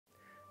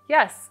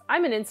Yes,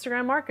 I'm an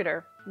Instagram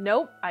marketer.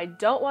 Nope, I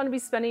don't want to be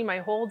spending my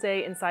whole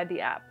day inside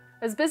the app.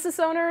 As business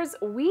owners,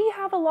 we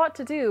have a lot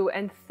to do,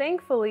 and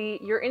thankfully,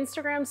 your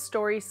Instagram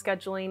story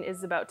scheduling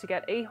is about to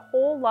get a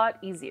whole lot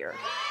easier.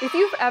 If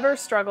you've ever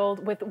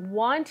struggled with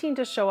wanting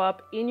to show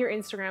up in your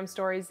Instagram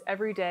stories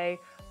every day,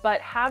 but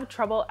have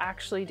trouble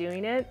actually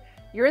doing it,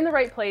 you're in the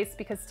right place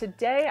because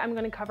today I'm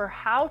going to cover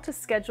how to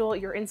schedule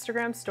your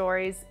Instagram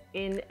stories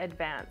in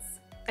advance.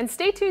 And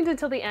stay tuned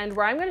until the end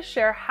where I'm going to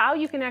share how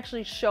you can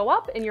actually show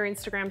up in your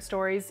Instagram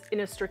stories in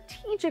a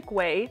strategic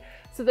way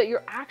so that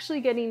you're actually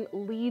getting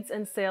leads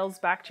and sales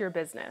back to your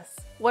business.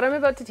 What I'm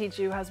about to teach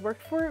you has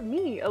worked for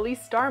me,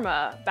 Elise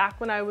Darma. Back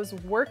when I was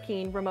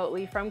working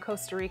remotely from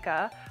Costa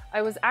Rica,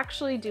 I was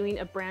actually doing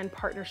a brand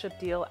partnership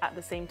deal at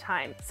the same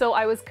time. So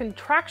I was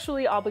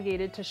contractually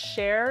obligated to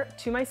share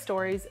to my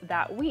stories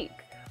that week.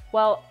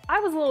 Well, I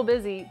was a little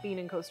busy being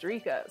in Costa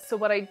Rica, so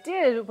what I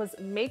did was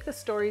make the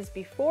stories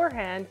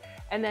beforehand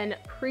and then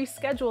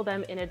pre-schedule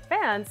them in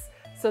advance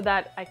so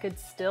that I could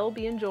still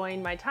be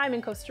enjoying my time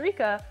in Costa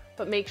Rica,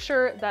 but make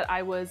sure that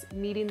I was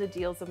meeting the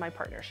deals of my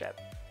partnership.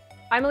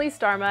 I'm Elise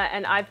Darma,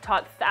 and I've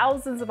taught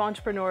thousands of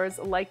entrepreneurs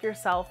like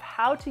yourself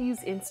how to use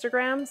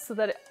Instagram so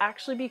that it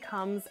actually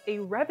becomes a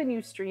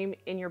revenue stream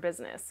in your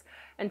business.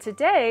 And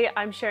today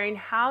I'm sharing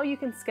how you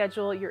can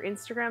schedule your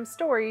Instagram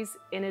stories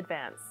in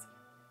advance.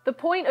 The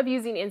point of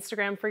using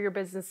Instagram for your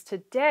business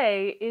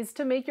today is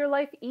to make your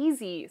life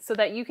easy so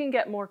that you can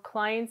get more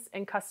clients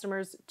and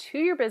customers to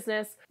your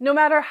business no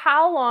matter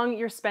how long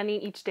you're spending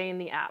each day in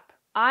the app.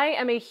 I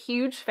am a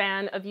huge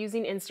fan of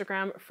using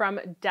Instagram from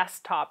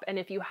desktop, and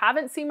if you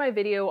haven't seen my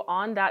video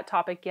on that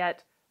topic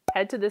yet,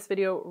 head to this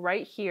video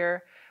right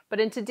here. But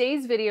in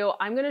today's video,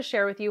 I'm going to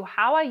share with you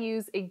how I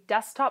use a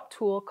desktop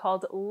tool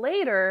called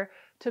Later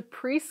to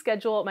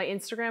pre-schedule my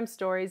Instagram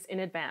stories in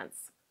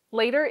advance.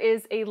 Later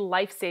is a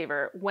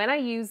lifesaver. When I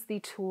use the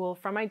tool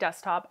from my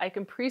desktop, I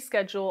can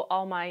pre-schedule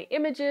all my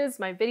images,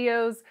 my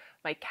videos,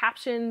 my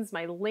captions,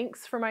 my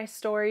links for my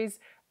stories,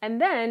 and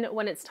then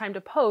when it's time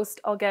to post,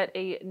 I'll get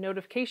a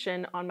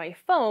notification on my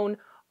phone.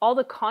 All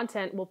the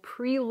content will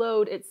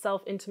preload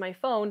itself into my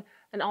phone,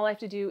 and all I have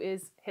to do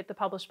is hit the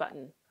publish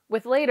button.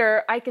 With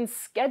Later, I can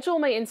schedule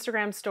my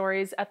Instagram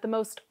stories at the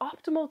most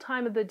optimal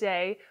time of the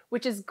day,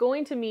 which is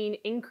going to mean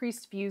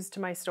increased views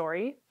to my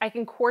story. I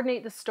can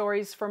coordinate the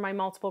stories for my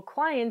multiple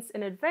clients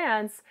in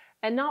advance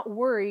and not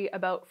worry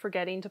about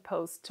forgetting to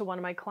post to one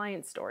of my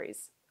clients'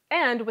 stories.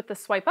 And with the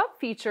swipe up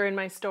feature in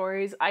my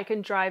stories, I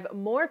can drive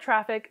more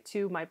traffic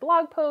to my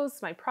blog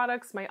posts, my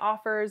products, my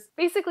offers,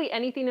 basically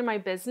anything in my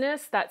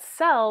business that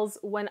sells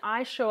when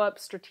I show up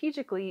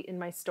strategically in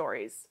my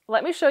stories.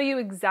 Let me show you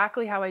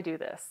exactly how I do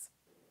this.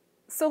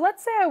 So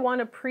let's say I want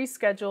to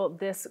pre-schedule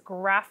this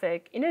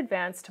graphic in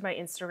advance to my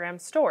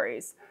Instagram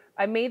stories.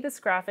 I made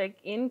this graphic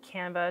in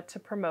Canva to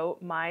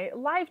promote my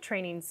live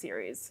training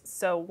series.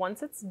 So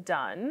once it's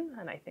done,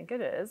 and I think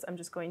it is, I'm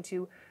just going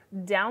to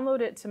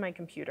download it to my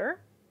computer.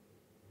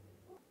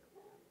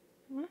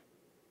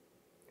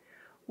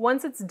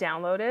 Once it's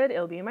downloaded,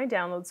 it'll be in my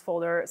downloads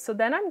folder. So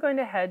then I'm going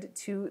to head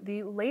to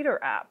the Later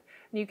app.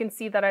 And you can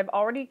see that I've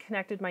already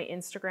connected my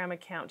Instagram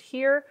account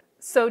here.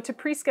 So to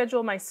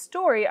pre-schedule my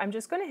story, I'm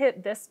just going to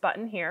hit this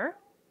button here.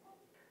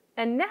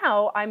 And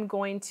now I'm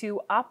going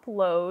to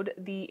upload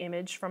the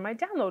image from my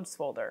downloads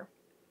folder.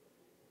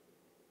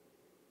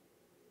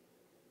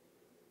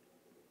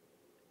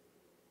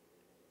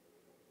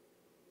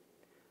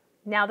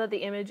 Now that the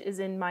image is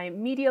in my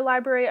media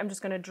library, I'm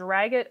just going to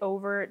drag it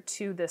over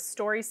to the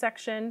story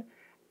section.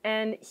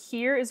 And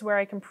here is where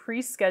I can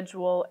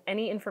pre-schedule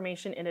any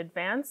information in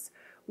advance.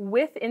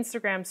 With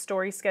Instagram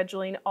story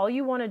scheduling, all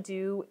you want to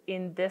do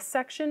in this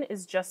section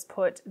is just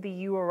put the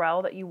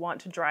URL that you want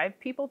to drive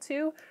people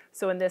to.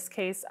 So in this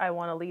case, I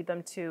want to lead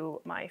them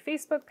to my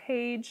Facebook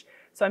page.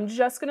 So I'm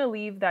just going to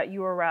leave that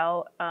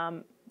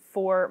URL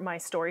for my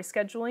story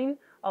scheduling.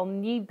 I'll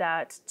need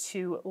that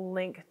to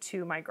link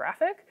to my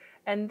graphic.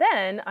 And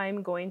then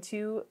I'm going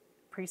to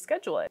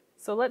pre-schedule it.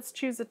 So let's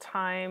choose a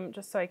time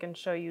just so I can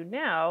show you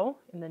now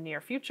in the near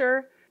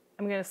future.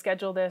 I'm going to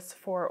schedule this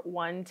for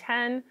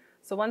 1:10.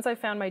 So once I've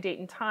found my date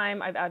and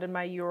time, I've added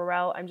my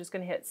URL, I'm just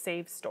going to hit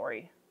Save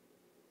Story.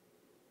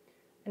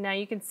 And now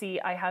you can see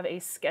I have a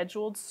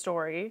scheduled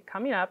story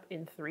coming up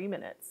in 3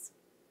 minutes.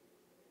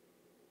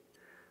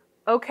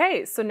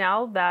 Okay, so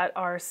now that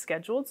our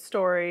scheduled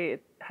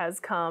story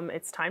has come,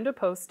 it's time to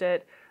post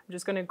it. I'm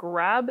just going to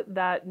grab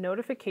that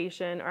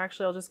notification, or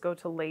actually I'll just go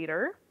to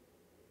Later.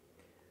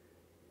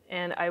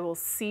 And I will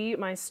see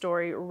my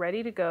story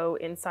ready to go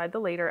inside the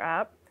Later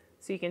app.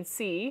 So you can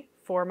see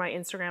for my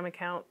Instagram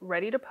account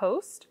ready to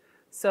post.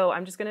 So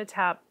I'm just going to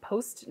tap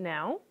Post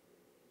Now,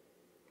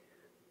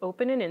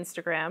 open in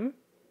Instagram.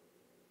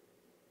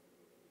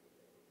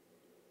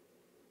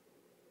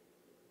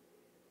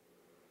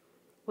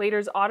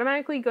 Later's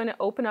automatically going to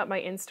open up my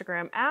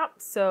Instagram app.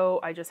 So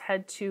I just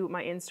head to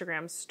my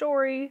Instagram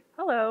story.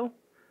 Hello.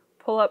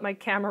 Pull up my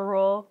camera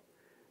roll.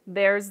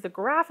 There's the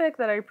graphic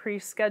that I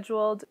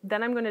pre-scheduled.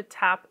 Then I'm going to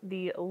tap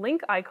the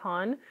link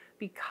icon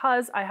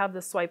because I have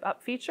the swipe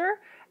up feature.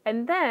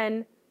 And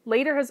then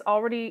Later has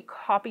already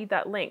copied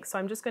that link. So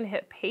I'm just going to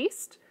hit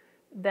paste,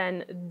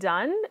 then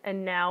done.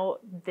 And now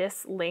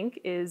this link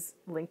is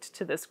linked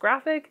to this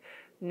graphic.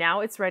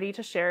 Now it's ready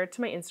to share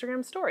to my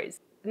Instagram stories.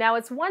 Now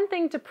it's one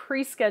thing to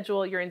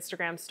pre-schedule your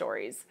Instagram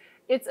stories.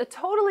 It's a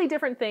totally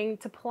different thing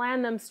to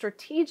plan them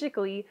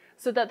strategically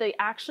so that they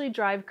actually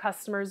drive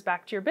customers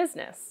back to your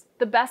business.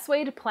 The best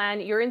way to plan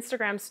your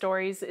Instagram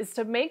stories is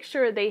to make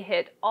sure they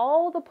hit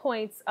all the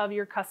points of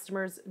your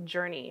customer's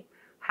journey.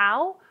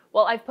 How?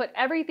 Well, I've put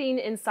everything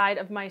inside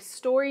of my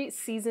Story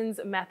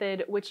Seasons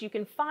method, which you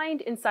can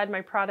find inside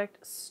my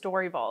product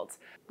Story Vault.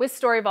 With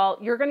Story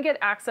Vault, you're going to get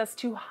access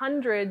to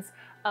hundreds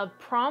of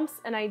prompts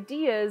and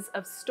ideas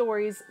of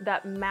stories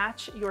that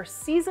match your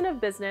season of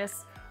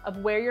business of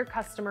where your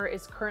customer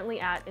is currently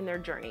at in their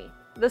journey.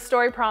 The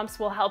story prompts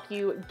will help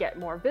you get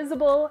more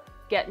visible,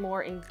 get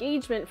more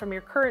engagement from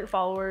your current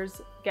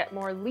followers, get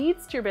more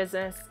leads to your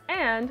business,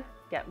 and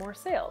get more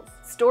sales.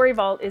 Story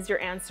Vault is your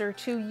answer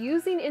to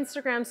using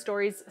Instagram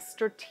stories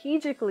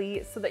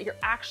strategically so that you're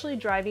actually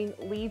driving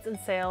leads and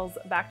sales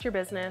back to your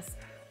business,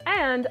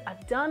 and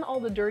I've done all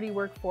the dirty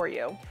work for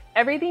you.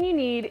 Everything you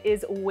need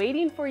is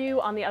waiting for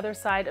you on the other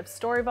side of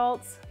Story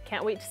Vaults.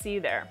 Can't wait to see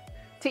you there.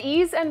 To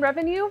ease and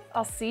revenue,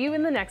 I'll see you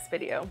in the next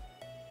video.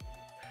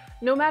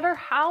 No matter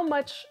how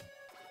much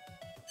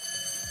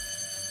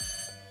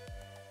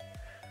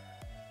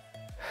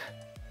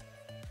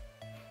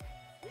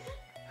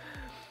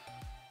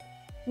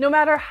No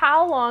matter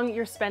how long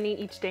you're spending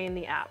each day in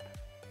the app.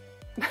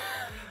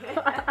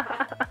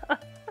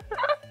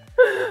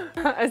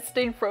 I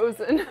stayed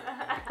frozen.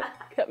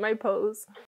 Kept my pose.